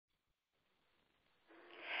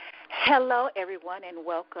Hello, everyone, and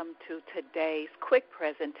welcome to today's quick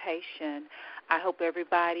presentation. I hope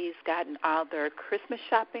everybody's gotten all their Christmas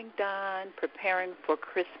shopping done, preparing for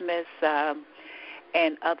Christmas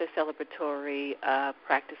and other celebratory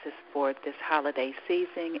practices for this holiday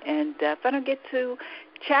season. And if I don't get to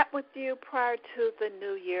chat with you prior to the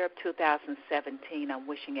new year of 2017, I'm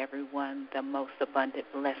wishing everyone the most abundant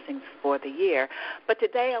blessings for the year. But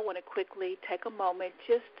today I want to quickly take a moment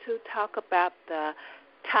just to talk about the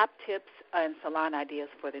top tips and salon ideas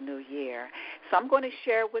for the new year. So I'm going to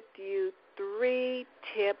share with you 3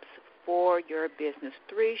 tips for your business,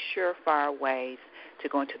 3 surefire ways to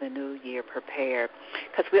go into the new year prepared.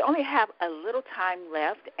 Because we only have a little time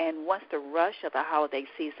left, and once the rush of the holiday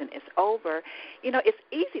season is over, it's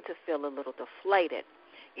easy to feel a little deflated.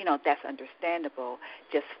 That's understandable.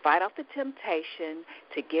 Just fight off the temptation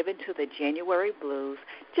to give into the January blues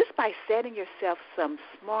just by setting yourself some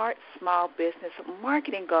smart small business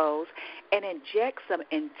marketing goals and inject some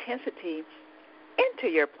intensity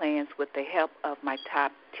into your plans with the help of my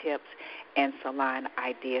top tips and salon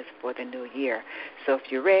ideas for the new year. So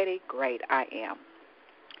if you're ready, great, I am.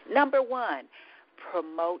 Number 1,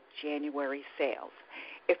 promote January sales.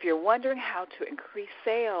 If you're wondering how to increase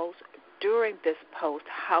sales during this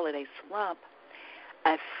post-holiday slump,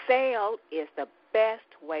 a sale is the best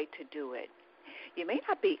way to do it. You may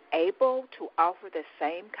not be able to offer the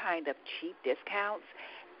same kind of cheap discounts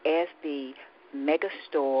as the mega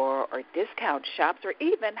store or discount shops or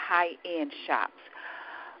even high-end shops,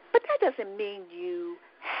 but that doesn't mean you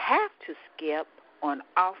have to skip on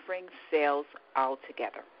offering sales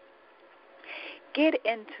altogether. Get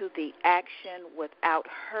into the action without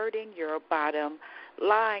hurting your bottom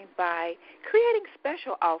line by creating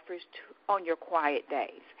special offers on your quiet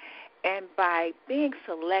days and by being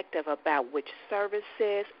selective about which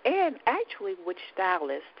services and actually which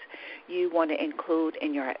stylists you want to include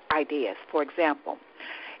in your ideas. For example,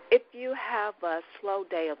 if you have a slow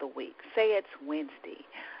day of the week, say it's Wednesday,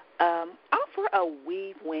 offer a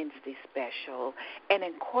Weave Wednesday special and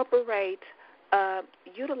incorporate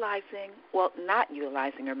not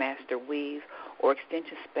utilizing your master weave or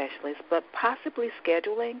extension specialist, but possibly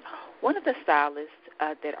scheduling one of the stylists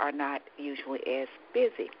that are not usually as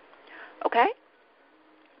busy. Okay?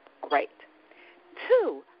 Great.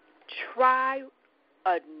 2, try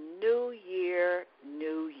a New Year,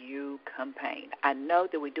 New You campaign. I know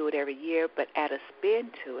that we do it every year, but add a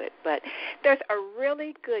spin to it. But there's a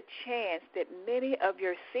really good chance that many of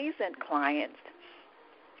your seasoned clients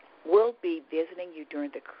will be visiting you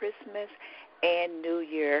during the Christmas and New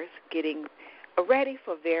Year's, getting ready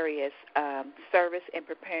for various service and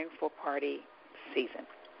preparing for party season.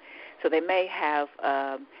 So they may have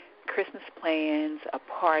Christmas plans,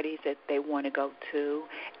 parties that they want to go to,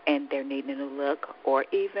 and they're needing a look, or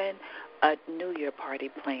even New Year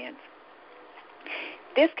party plans.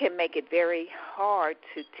 This can make it very hard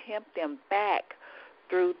to tempt them back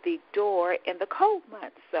through the door in the cold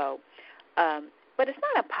months. So, but it's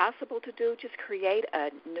not impossible to do. Just create a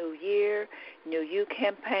New Year, New You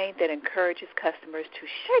campaign that encourages customers to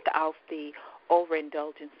shake off the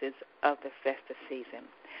overindulgences of the festive season.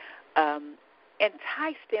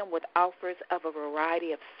 Entice them with offers of a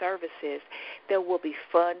variety of services that will be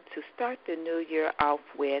fun to start the new year off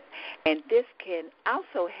with, and this can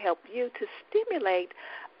also help you to stimulate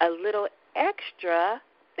a little extra,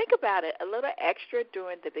 think about it, a little extra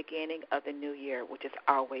during the beginning of the new year, which is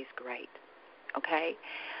always great. Okay?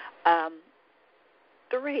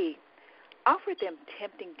 3, offer them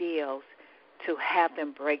tempting deals to have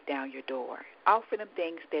them break down your door. Offer them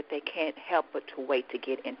things that they can't help but to wait to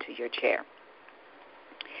get into your chair.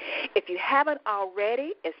 If you haven't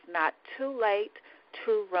already, it's not too late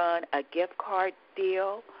to run a gift card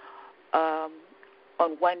deal on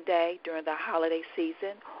one day during the holiday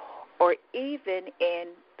season, or even in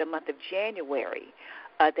the month of January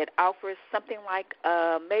that offers something like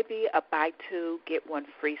maybe a buy 2, get 1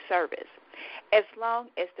 free service. As long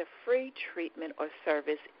as the free treatment or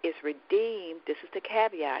service is redeemed, this is the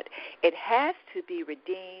caveat, it has to be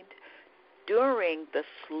redeemed during the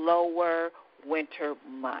slower winter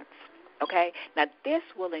months. Okay? Now, this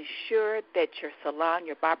will ensure that your salon,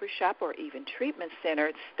 your barbershop, or even treatment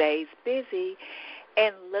center stays busy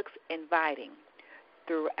and looks inviting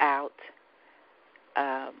throughout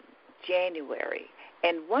January.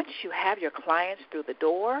 And once you have your clients through the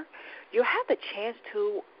door, you'll have the chance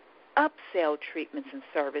to upsell treatments and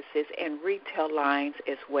services and retail lines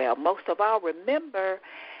as well. Most of all, remember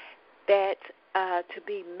that to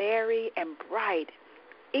be merry and bright,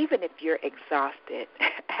 even if you're exhausted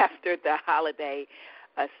after the holiday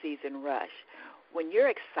season rush, when you're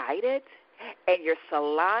excited and your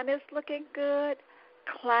salon is looking good,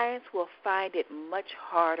 clients will find it much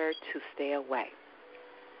harder to stay away.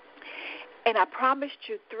 And I promised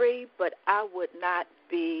you 3, but I would not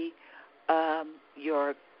be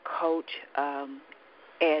your coach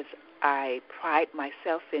as I pride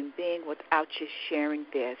myself in being without you sharing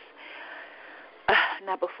this.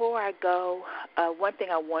 Now, before I go, one thing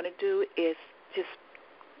I want to do is just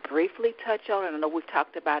briefly touch on, and I know we've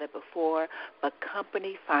talked about it before, but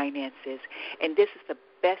company finances. And this is the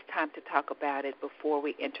best time to talk about it before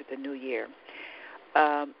we enter the new year.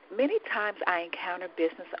 Many times I encounter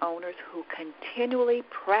business owners who continually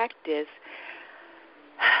practice,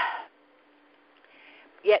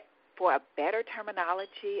 yet for a better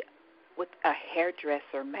terminology, with a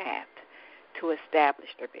hairdresser math to establish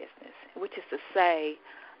their business, which is to say,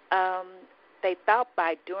 they thought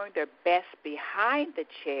by doing their best behind the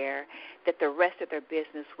chair that the rest of their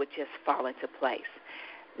business would just fall into place.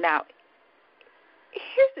 Now,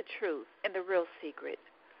 here's the truth and the real secret.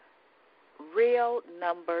 Real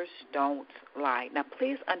numbers don't lie. Now,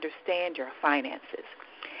 please understand your finances.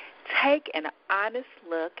 Take an honest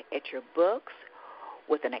look at your books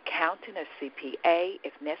with an accountant or CPA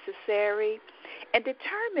if necessary, and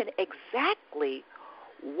determine exactly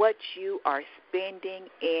what you are spending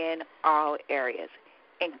in all areas,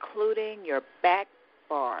 including your back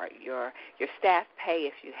bar, your staff pay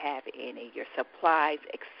if you have any, your supplies,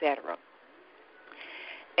 etc.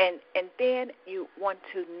 And then you want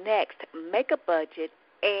to next make a budget,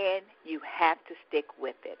 and you have to stick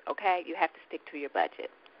with it, okay? You have to stick to your budget,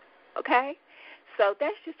 okay? So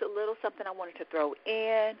that's just a little something I wanted to throw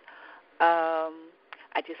in.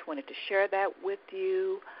 I just wanted to share that with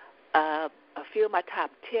you. A few of my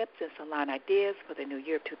top tips and salon ideas for the new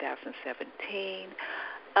year of 2017.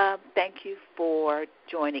 Thank you for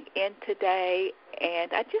joining in today.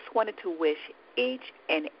 And I just wanted to wish each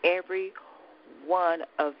and every one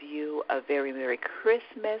of you a very Merry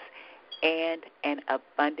Christmas and an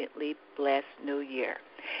abundantly blessed New Year.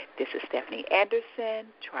 This is Stephanie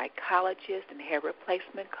Anderson, Trichologist and hair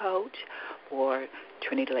replacement coach for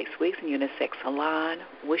Trinity Lakes Wigs and Unisex Salon,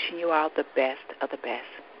 wishing you all the best of the best.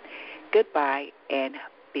 Goodbye and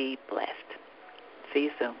be blessed. See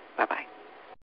you soon. Bye-bye.